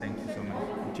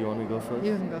Do you want to go first?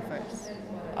 You can go first.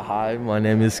 Hi, my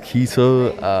name is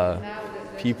Keto.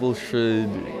 People should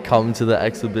come to the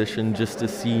exhibition just to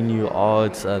see new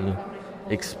arts and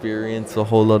experience a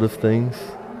whole lot of things.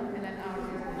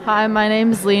 Hi, my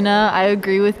name's Lena. I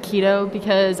agree with Keto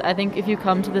because I think if you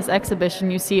come to this exhibition,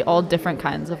 you see all different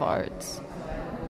kinds of arts.